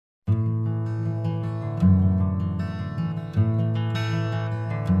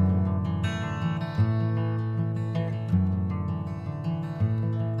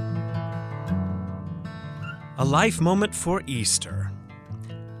life moment for Easter.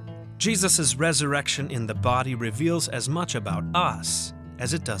 Jesus' resurrection in the body reveals as much about us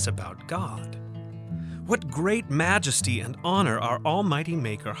as it does about God. What great majesty and honor our Almighty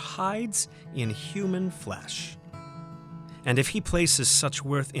Maker hides in human flesh. And if He places such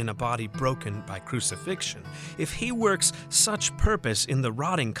worth in a body broken by crucifixion, if He works such purpose in the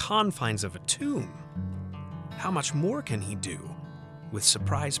rotting confines of a tomb, how much more can He do with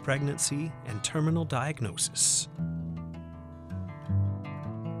surprise pregnancy and terminal diagnosis?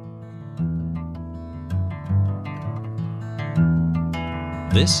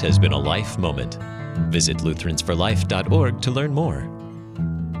 This has been a Life Moment. Visit lutheransforlife.org to learn more.